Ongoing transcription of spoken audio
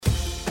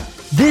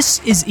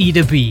This is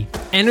E2B,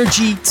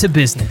 Energy to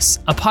Business,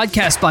 a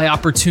podcast by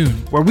Opportune,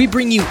 where we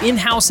bring you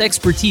in-house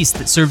expertise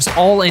that serves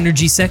all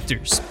energy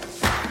sectors.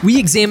 We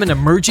examine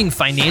emerging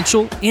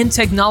financial and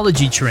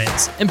technology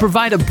trends and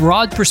provide a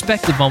broad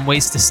perspective on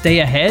ways to stay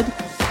ahead,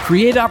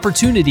 create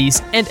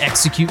opportunities, and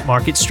execute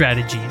market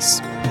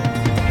strategies.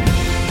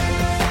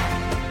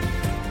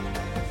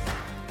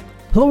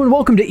 Hello and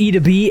welcome to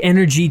E2B,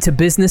 Energy to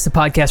Business, a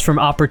podcast from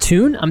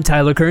Opportune. I'm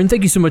Tyler Kern.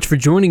 Thank you so much for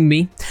joining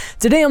me.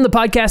 Today on the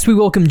podcast, we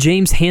welcome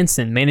James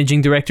Hansen,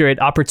 Managing Director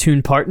at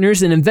Opportune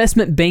Partners, an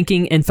investment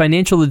banking and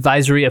financial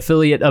advisory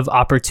affiliate of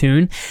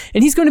Opportune.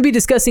 And he's going to be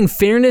discussing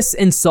fairness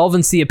and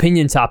solvency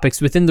opinion topics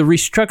within the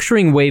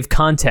restructuring wave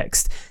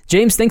context.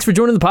 James, thanks for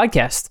joining the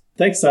podcast.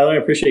 Thanks, Tyler. I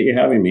appreciate you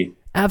having me.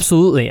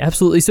 Absolutely.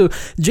 So,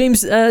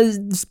 James,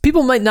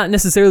 people might not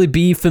necessarily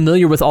be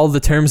familiar with all the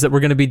terms that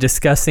we're going to be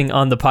discussing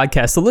on the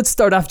podcast. So let's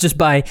start off just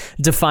by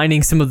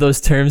defining some of those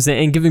terms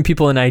and giving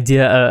people an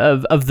idea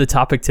of the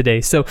topic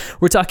today. So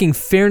we're talking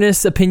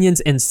fairness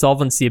opinions and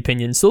solvency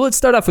opinions. So let's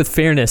start off with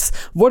fairness.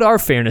 What are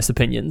fairness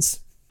opinions?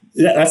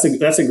 Yeah,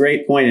 that's a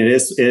great point. It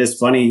is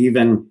funny,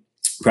 even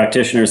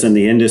practitioners in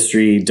the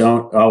industry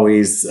don't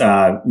always,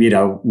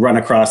 run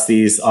across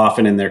these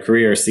often in their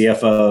career.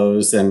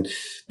 CFOs and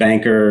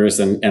bankers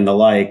and the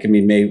like,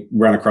 may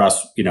run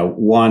across,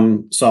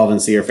 one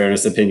solvency or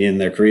fairness opinion in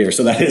their career.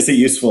 So that is a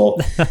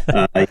useful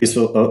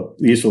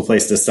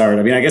place to start.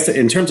 I guess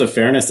in terms of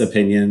fairness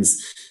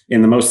opinions,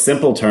 in the most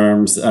simple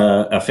terms,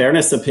 a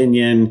fairness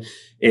opinion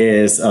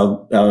is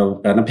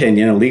an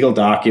opinion, a legal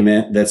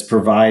document that's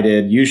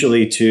provided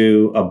usually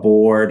to a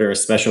board or a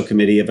special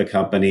committee of a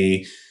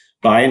company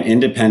by an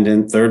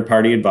independent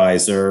third-party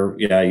advisor,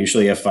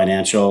 usually a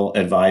financial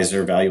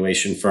advisor,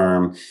 valuation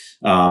firm,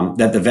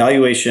 that the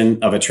valuation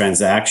of a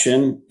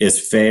transaction is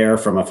fair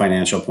from a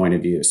financial point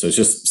of view. So it's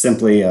just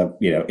simply,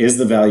 is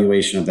the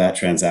valuation of that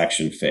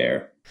transaction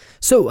fair?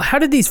 So how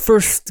did these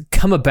first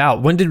come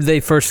about? When did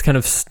they first kind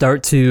of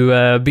start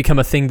to become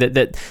a thing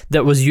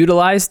that was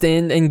utilized?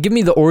 And give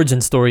me the origin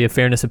story of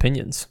fairness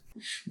opinions.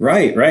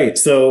 Right.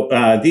 So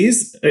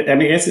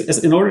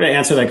in order to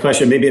answer that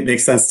question, maybe it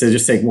makes sense to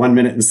just take 1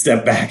 minute and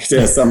step back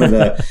to some of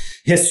the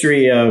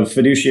history of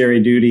fiduciary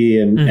duty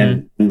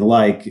and the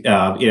like.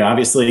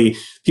 Obviously,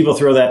 people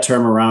throw that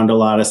term around a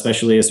lot,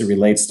 especially as it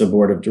relates to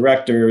board of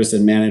directors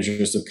and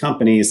managers of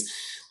companies.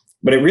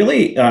 But it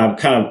really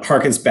kind of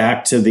harkens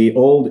back to the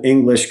old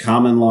English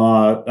common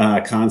law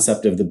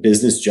concept of the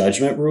business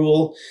judgment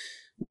rule,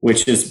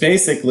 which is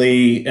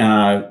basically,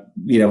 a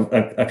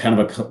kind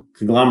of a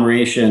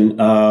conglomeration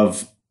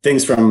of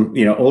things from,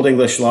 Old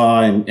English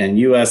law and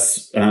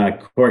U.S.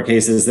 Court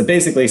cases that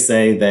basically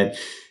say that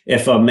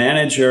if a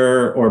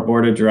manager or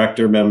board of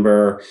director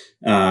member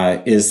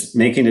is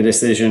making a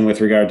decision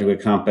with regard to a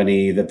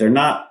company, that they're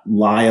not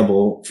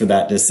liable for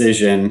that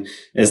decision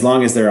as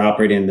long as they're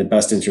operating in the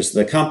best interest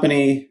of the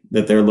company,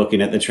 that they're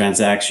looking at the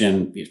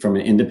transaction from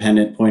an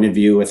independent point of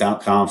view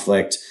without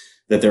conflict,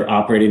 that they're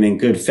operating in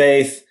good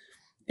faith,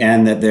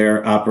 and that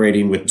they're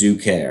operating with due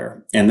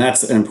care. And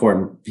that's an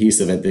important piece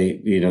of it.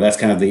 That's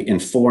kind of the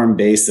informed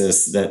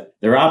basis that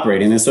they're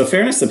operating. And so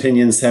fairness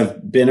opinions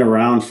have been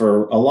around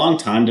for a long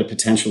time to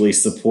potentially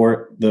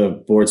support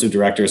the boards of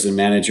directors and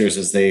managers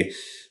as they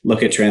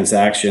look at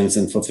transactions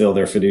and fulfill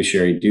their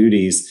fiduciary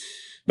duties.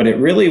 But it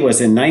really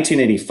was in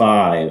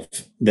 1985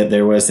 that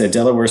there was a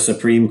Delaware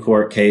Supreme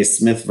Court case,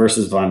 Smith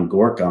versus Von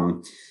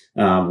Gorkum,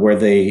 where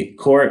the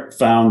court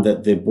found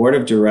that the board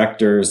of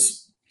directors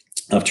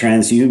of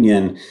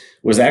TransUnion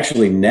was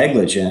actually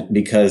negligent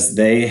because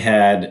they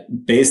had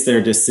based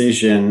their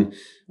decision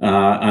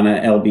on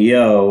an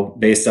LBO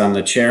based on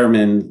the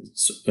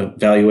chairman's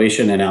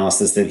valuation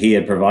analysis that he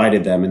had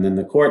provided them. And then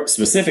the court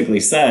specifically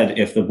said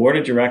if the board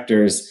of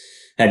directors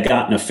had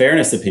gotten a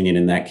fairness opinion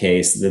in that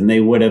case, then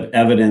they would have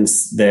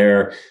evidenced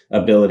their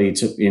ability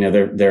to,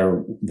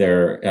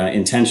 their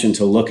intention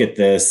to look at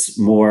this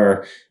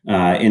more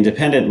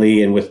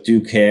independently and with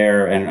due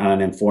care and on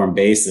an informed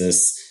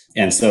basis.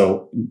 And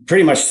so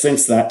pretty much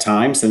since that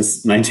time,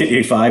 since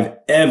 1985,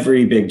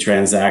 every big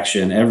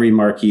transaction, every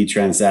marquee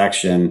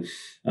transaction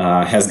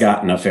has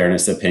gotten a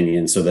fairness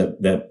opinion so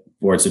that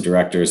boards of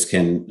directors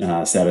can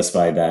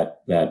satisfy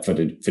that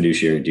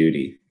fiduciary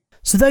duty.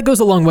 So that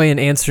goes a long way in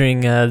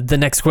answering the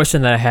next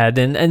question that I had.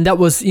 And that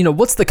was,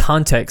 what's the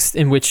context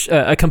in which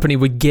a company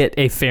would get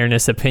a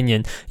fairness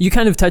opinion? You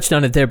kind of touched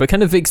on it there, but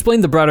kind of explain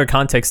the broader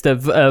context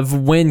of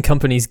when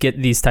companies get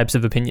these types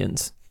of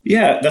opinions.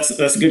 Yeah, that's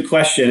a good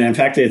question. In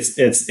fact,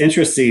 it's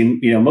interesting.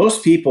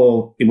 Most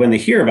people, when they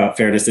hear about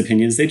fairness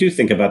opinions, they do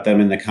think about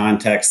them in the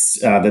context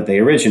that they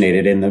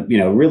originated in the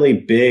really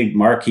big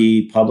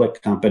marquee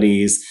public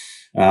companies,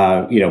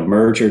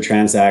 merger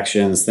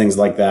transactions, things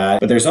like that.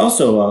 But there's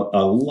also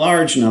a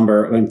large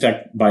number. In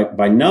fact,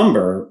 by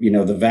number,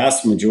 the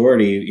vast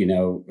majority,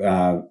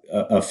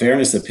 of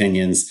fairness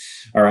opinions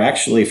are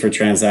actually for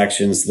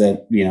transactions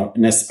that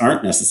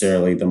aren't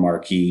necessarily the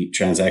marquee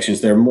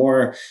transactions. They're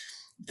more.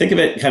 Think of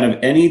it kind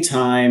of any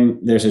time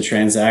there's a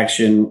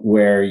transaction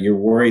where you're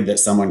worried that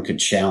someone could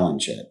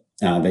challenge it.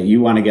 that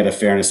you want to get a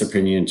fairness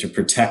opinion to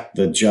protect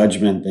the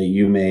judgment that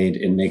you made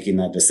in making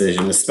that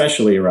decision,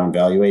 especially around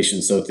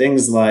valuation. So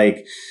things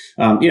like,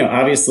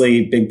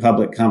 obviously big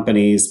public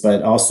companies,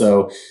 but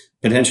also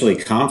potentially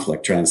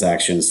conflict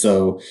transactions.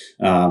 So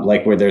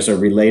like where there's a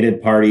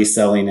related party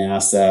selling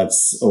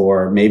assets,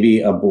 or maybe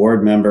a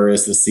board member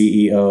is the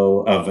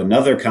CEO of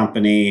another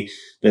company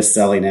that's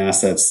selling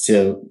assets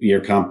to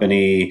your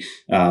company.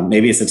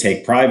 Maybe it's a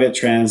take private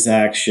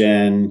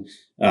transaction.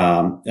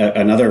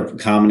 Another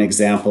common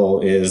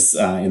example is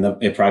in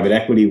the private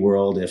equity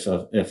world, if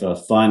a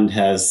fund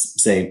has,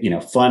 say,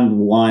 fund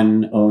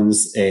one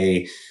owns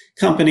a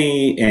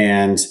company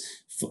and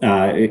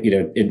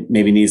it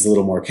maybe needs a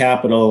little more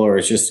capital, or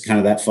it's just kind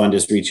of that fund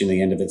is reaching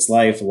the end of its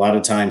life. A lot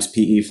of times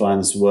PE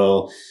funds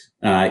will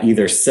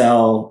either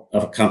sell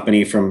a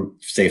company from,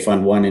 say,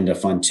 fund one into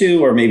fund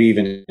two, or maybe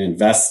even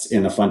invest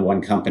in a fund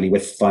one company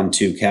with fund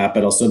two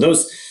capital. So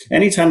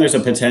anytime there's a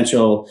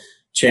potential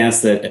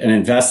chance that an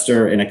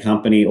investor in a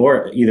company,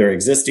 or either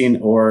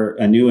existing or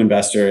a new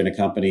investor in a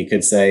company,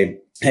 could say,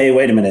 hey,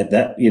 wait a minute,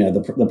 that,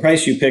 the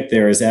price you picked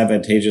there is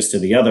advantageous to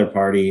the other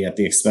party at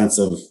the expense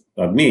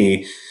of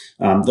me.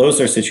 Those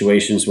are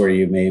situations where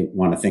you may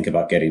want to think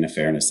about getting a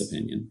fairness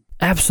opinion.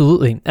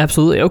 Absolutely.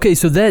 Okay,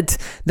 so that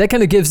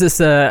kind of gives us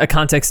a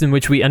context in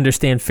which we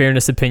understand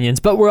fairness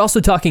opinions, but we're also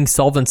talking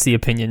solvency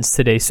opinions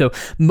today. So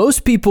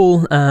most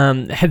people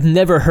have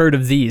never heard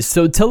of these.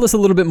 So tell us a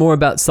little bit more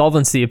about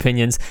solvency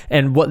opinions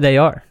and what they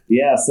are.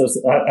 Yeah, so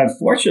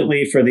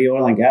unfortunately for the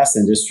oil and gas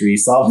industry,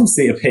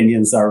 solvency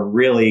opinions are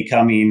really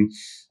coming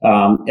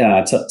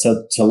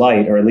to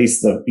light, or at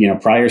least the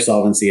prior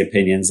solvency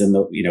opinions and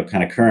the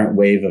kind of current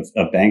wave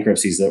of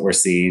bankruptcies that we're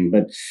seeing.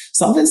 But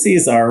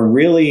solvencies are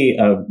really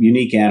a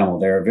unique animal.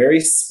 They're a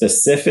very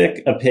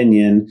specific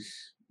opinion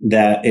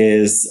that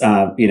is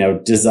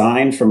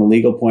designed from a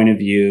legal point of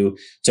view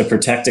to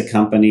protect a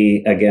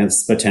company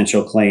against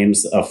potential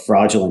claims of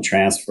fraudulent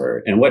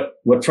transfer. And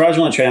what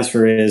fraudulent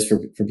transfer is,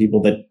 for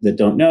people that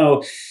don't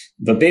know,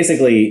 but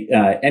basically,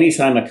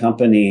 anytime a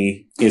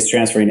company is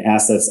transferring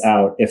assets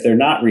out, if they're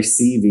not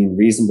receiving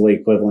reasonably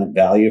equivalent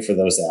value for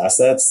those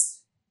assets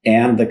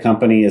and the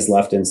company is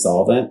left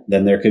insolvent,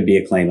 then there could be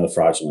a claim of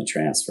fraudulent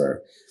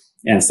transfer.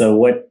 And so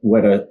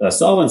what a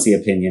solvency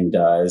opinion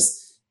does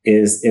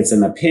is, it's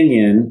an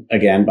opinion,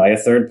 again, by a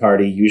third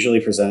party,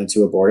 usually presented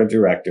to a board of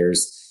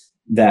directors,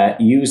 that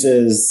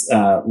uses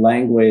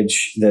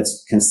language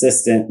that's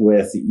consistent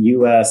with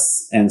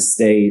U.S. and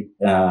state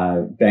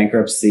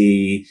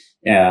bankruptcy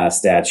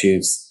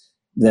statutes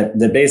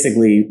that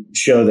basically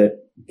show that,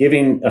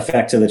 giving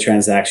effect to the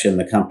transaction,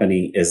 the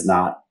company is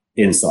not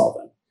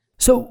insolvent.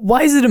 So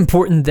why is it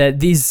important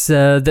that these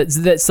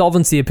that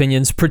solvency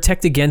opinions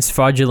protect against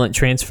fraudulent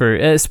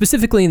transfer,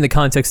 specifically in the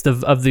context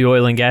of the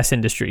oil and gas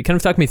industry? Kind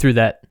of talk me through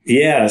that.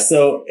 Yeah,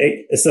 so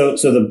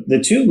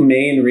the two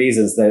main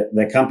reasons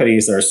that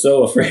companies are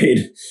so afraid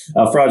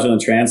of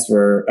fraudulent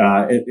transfer,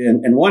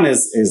 and one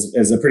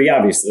is a pretty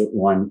obvious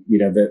one,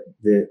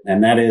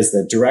 and that is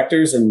that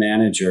directors and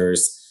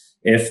managers,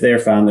 if they're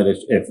found that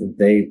if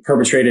they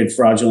perpetrated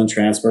fraudulent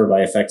transfer by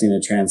effecting a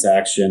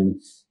transaction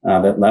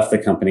that left the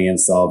company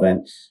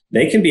insolvent,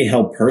 they can be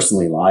held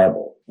personally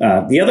liable.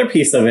 The other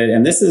piece of it,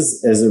 and this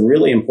is a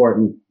really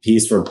important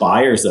piece for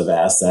buyers of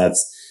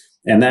assets,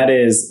 and that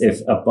is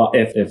if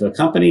a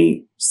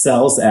company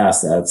sells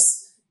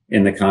assets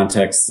in the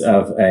context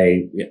of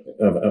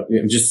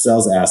just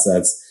sells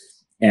assets,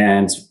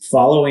 and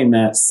following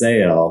that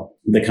sale,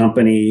 the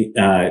company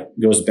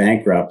goes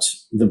bankrupt,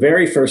 the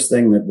very first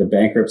thing that the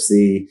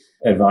bankruptcy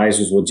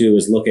advisors will do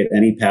is look at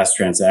any past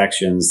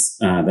transactions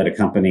that a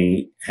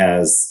company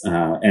has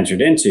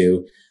entered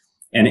into.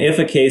 And if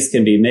a case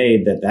can be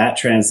made that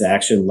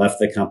transaction left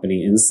the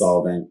company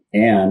insolvent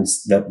and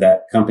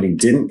that company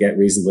didn't get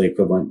reasonably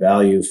equivalent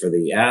value for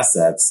the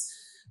assets,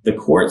 the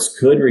courts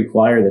could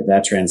require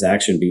that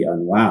transaction be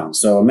unwound.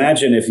 So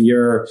imagine if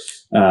you're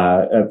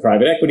a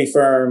private equity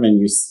firm and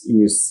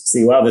you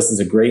see, wow, this is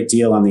a great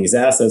deal on these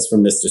assets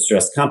from this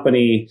distressed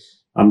company.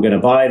 I'm going to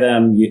buy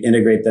them. You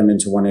integrate them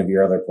into one of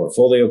your other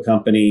portfolio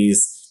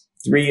companies.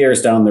 3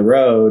 years down the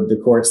road, the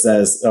court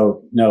says,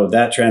 oh, no,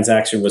 that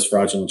transaction was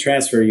fraudulent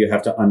transfer. You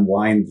have to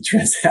unwind the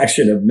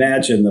transaction.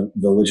 Imagine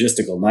the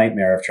logistical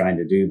nightmare of trying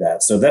to do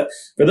that. So that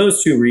for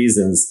those two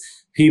reasons,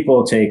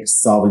 people take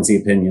solvency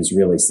opinions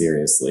really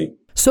seriously.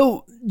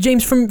 So,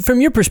 James,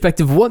 from your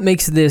perspective, what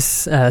makes this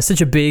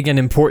such a big and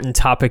important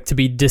topic to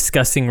be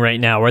discussing right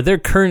now? Are there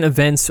current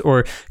events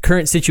or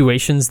current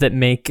situations that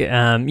make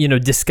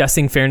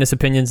discussing fairness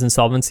opinions and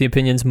solvency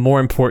opinions more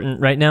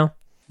important right now?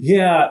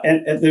 Yeah,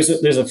 and there's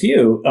a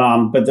few,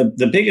 but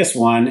the biggest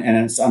one,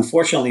 and it's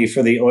unfortunately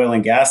for the oil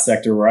and gas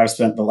sector where I've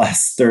spent the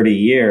last 30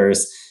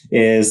 years,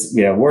 is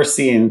we're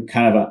seeing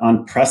kind of an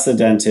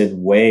unprecedented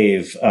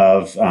wave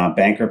of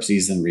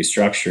bankruptcies and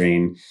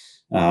restructuring.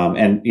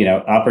 And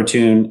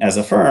Opportune as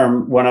a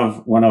firm, one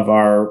of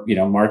our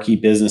marquee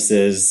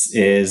businesses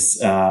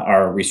is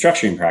our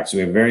restructuring practice.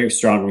 We have a very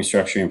strong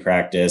restructuring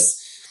practice.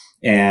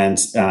 And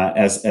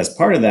as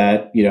part of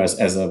that,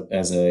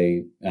 as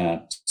a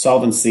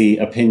solvency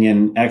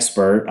opinion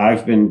expert,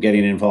 I've been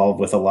getting involved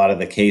with a lot of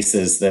the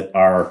cases that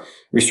our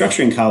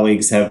restructuring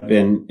colleagues have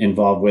been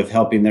involved with,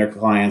 helping their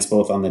clients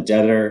both on the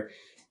debtor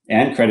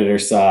and creditor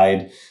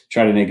side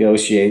try to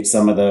negotiate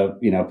some of the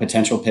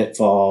potential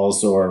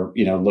pitfalls, or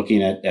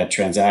looking at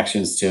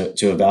transactions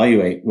to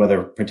evaluate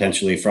whether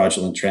potentially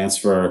fraudulent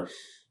transfer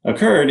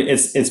occurred.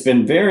 It's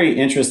been very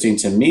interesting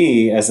to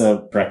me as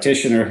a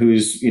practitioner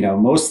who's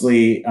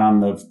mostly on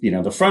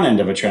the front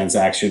end of a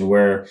transaction,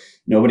 where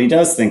nobody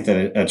does think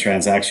that a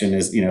transaction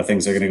is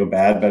things are going to go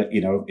bad, but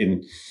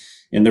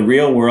in the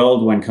real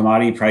world, when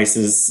commodity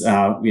prices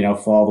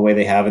fall the way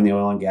they have in the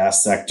oil and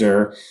gas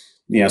sector,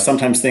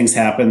 sometimes things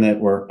happen that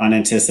were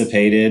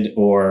unanticipated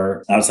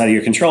or outside of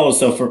your control.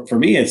 So for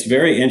me, it's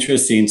very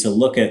interesting to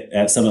look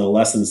at some of the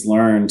lessons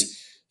learned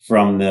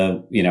from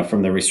the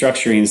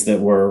restructurings that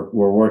we're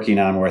working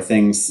on, where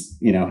things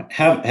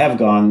have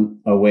gone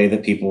a way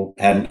that people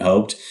hadn't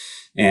hoped,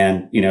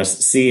 and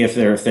see if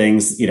there are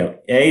things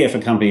if a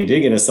company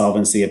did get a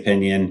solvency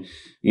opinion,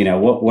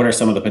 what are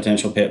some of the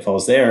potential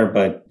pitfalls there?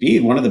 But B,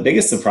 one of the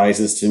biggest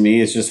surprises to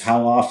me is just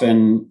how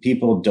often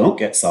people don't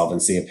get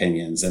solvency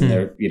opinions,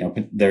 and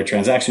their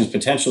transactions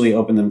potentially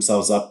open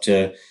themselves up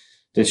to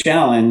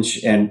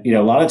challenge. And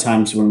a lot of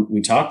times when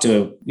we talk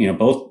to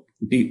both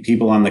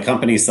people on the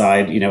company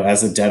side,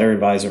 as a debtor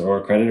advisor or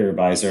a creditor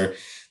advisor,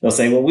 they'll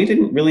say, well, we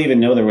didn't really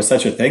even know there was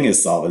such a thing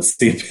as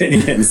solvency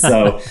opinions.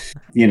 So,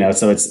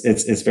 so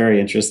it's very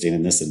interesting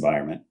in this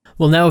environment.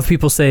 Well, now if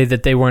people say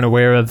that they weren't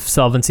aware of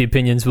solvency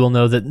opinions, we'll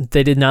know that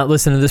they did not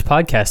listen to this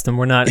podcast and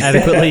were not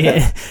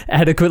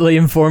adequately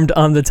informed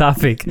on the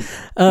topic.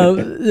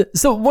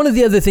 So one of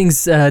the other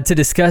things to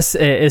discuss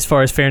as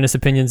far as fairness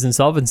opinions and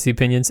solvency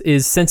opinions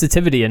is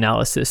sensitivity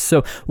analysis.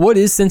 So what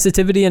is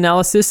sensitivity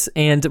analysis?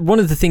 And one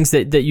of the things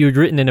that you had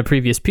written in a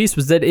previous piece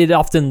was that it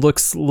often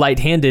looks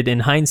light-handed in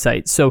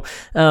hindsight. So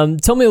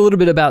tell me a little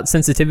bit about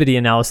sensitivity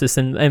analysis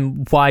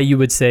and why you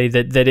would say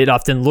that it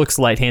often looks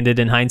light-handed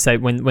in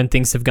hindsight when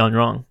things have gone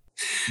wrong.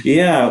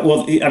 Yeah,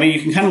 well, I mean,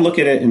 you can kind of look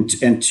at it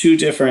in two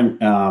different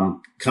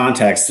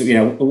contexts.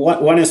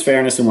 One is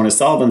fairness and one is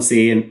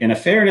solvency. In a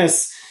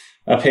fairness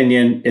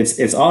opinion,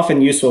 it's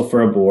often useful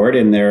for a board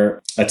in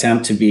their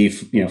attempt to be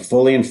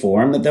fully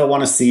informed, that they'll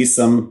want to see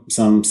some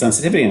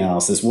sensitivity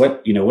analysis.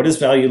 What does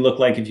value look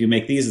like if you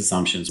make these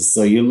assumptions?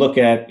 So you look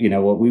at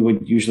what we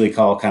would usually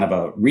call kind of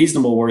a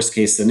reasonable worst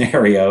case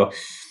scenario,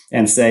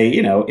 and say,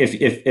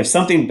 if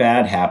something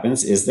bad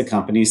happens, is the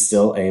company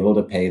still able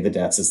to pay the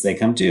debts as they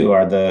come due?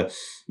 Are the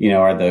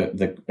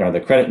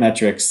credit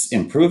metrics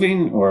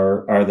improving,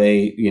 or are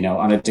they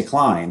on a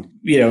decline?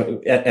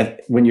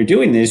 When you're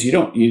doing this,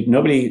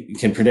 nobody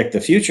can predict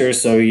the future,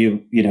 so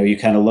you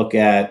kind of look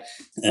at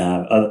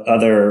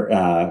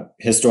other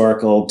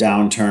historical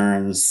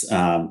downturns,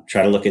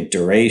 try to look at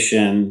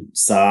duration,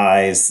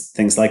 size,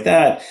 things like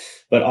that.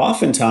 But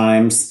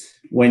oftentimes,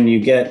 when you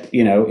get,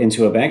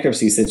 into a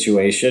bankruptcy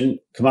situation,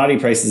 commodity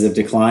prices have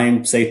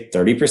declined, say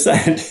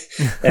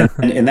 30%.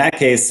 And in that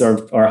case, or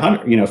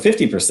 100,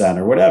 50%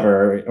 or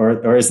whatever,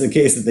 or is the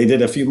case that they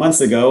did a few months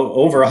ago,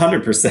 over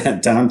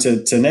 100% down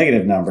to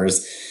negative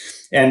numbers.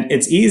 And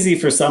it's easy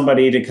for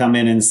somebody to come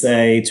in and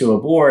say to a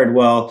board,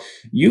 well,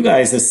 you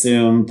guys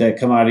assumed that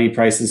commodity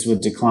prices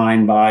would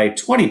decline by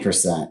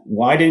 20%.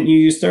 Why didn't you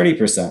use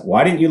 30%?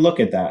 Why didn't you look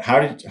at that?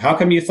 How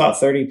come you thought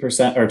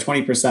 30% or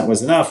 20%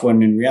 was enough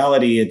when in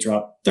reality it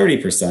dropped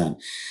 30%?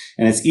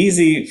 And it's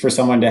easy for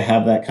someone to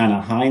have that kind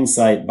of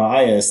hindsight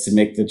bias to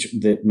make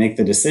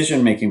the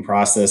decision-making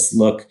process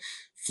look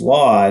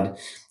flawed.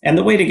 And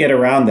the way to get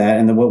around that,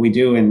 and what we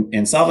do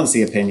in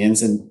solvency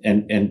opinions, and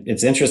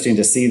it's interesting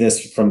to see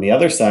this from the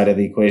other side of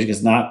the equation,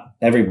 because not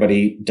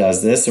everybody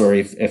does this, or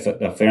if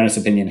a fairness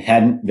opinion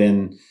hadn't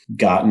been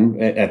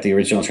gotten at the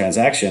original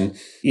transaction,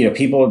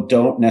 people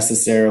don't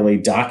necessarily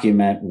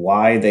document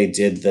why they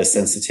did the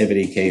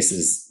sensitivity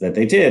cases that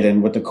they did.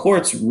 And what the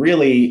courts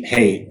really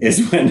hate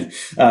is when,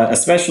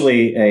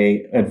 especially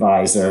a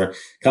advisor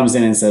comes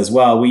in and says,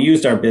 well, we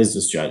used our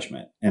business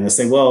judgment. And they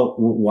say, well,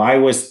 why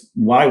was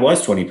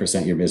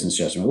 20% your business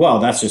judgment? Well,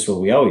 that's just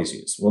what we always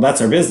use. Well, that's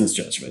our business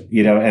judgment,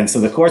 and so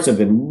the courts have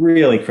been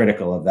really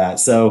critical of that.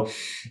 So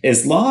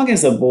as long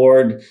as a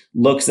board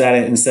looks at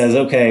it and says,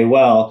 okay,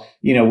 well,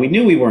 we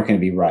knew we weren't going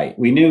to be right.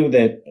 We knew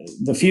that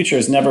the future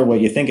is never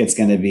what you think it's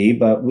going to be,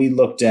 but we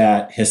looked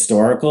at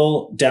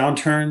historical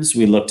downturns.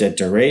 We looked at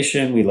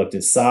duration. We looked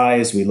at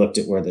size. We looked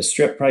at where the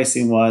strip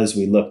pricing was.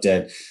 We looked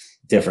at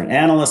different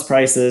analyst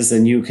prices,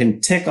 and you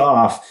can tick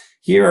off,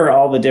 here are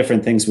all the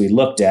different things we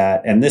looked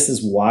at, and this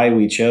is why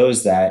we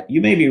chose that.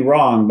 You may be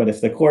wrong, but if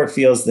the court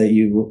feels that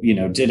you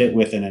did it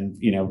with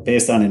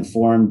based on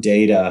informed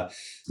data,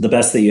 the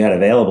best that you had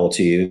available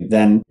to you,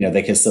 then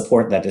they can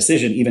support that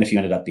decision, even if you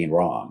ended up being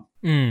wrong.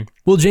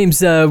 Well,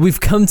 James, we've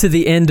come to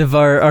the end of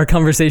our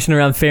conversation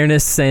around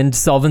fairness and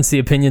solvency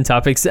opinion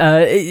topics.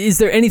 Is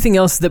there anything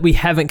else that we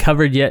haven't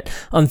covered yet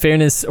on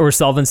fairness or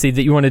solvency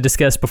that you want to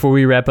discuss before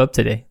we wrap up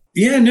today?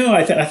 Yeah, no,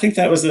 I think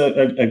that was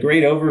a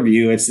great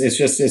overview.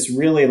 It's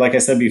really, like I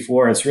said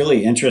before, it's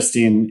really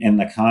interesting in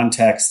the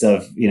context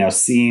of,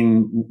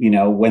 seeing,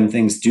 when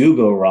things do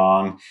go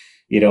wrong,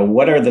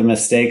 what are the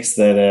mistakes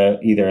that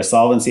either a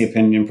solvency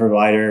opinion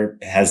provider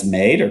has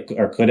made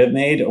or could have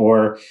made,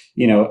 or,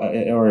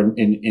 or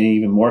in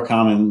even more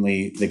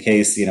commonly the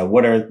case,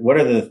 what are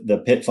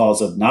the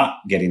pitfalls of not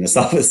getting the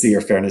solvency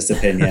or fairness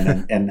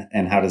opinion,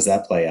 and how does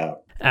that play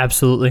out?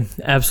 Absolutely.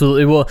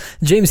 Absolutely. Well,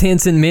 James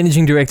Hansen,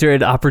 Managing Director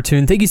at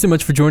Opportune, thank you so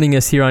much for joining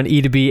us here on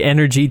E2B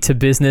Energy to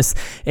Business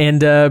and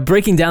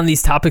breaking down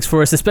these topics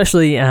for us,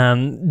 especially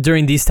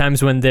during these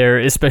times when they're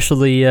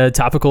especially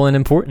topical and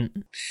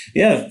important.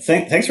 Yeah.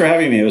 Thanks for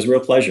having me. It was a real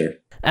pleasure.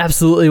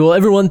 Absolutely. Well,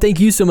 everyone, thank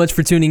you so much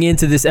for tuning in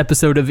to this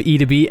episode of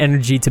E2B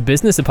Energy to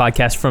Business, a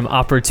podcast from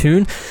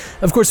Opportune.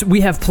 Of course,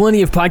 we have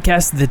plenty of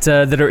podcasts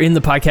that are in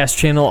the podcast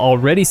channel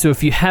already. So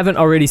if you haven't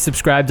already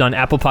subscribed on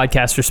Apple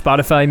Podcasts or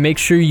Spotify, make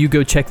sure you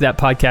go check that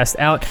podcast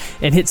out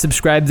and hit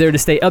subscribe there to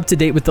stay up to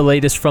date with the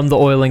latest from the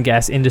oil and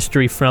gas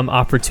industry from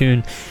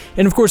Opportune.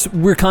 And of course,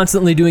 we're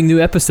constantly doing new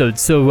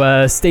episodes,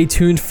 so stay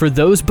tuned for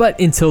those. But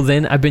until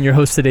then, I've been your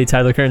host today,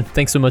 Tyler Kern.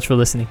 Thanks so much for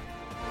listening.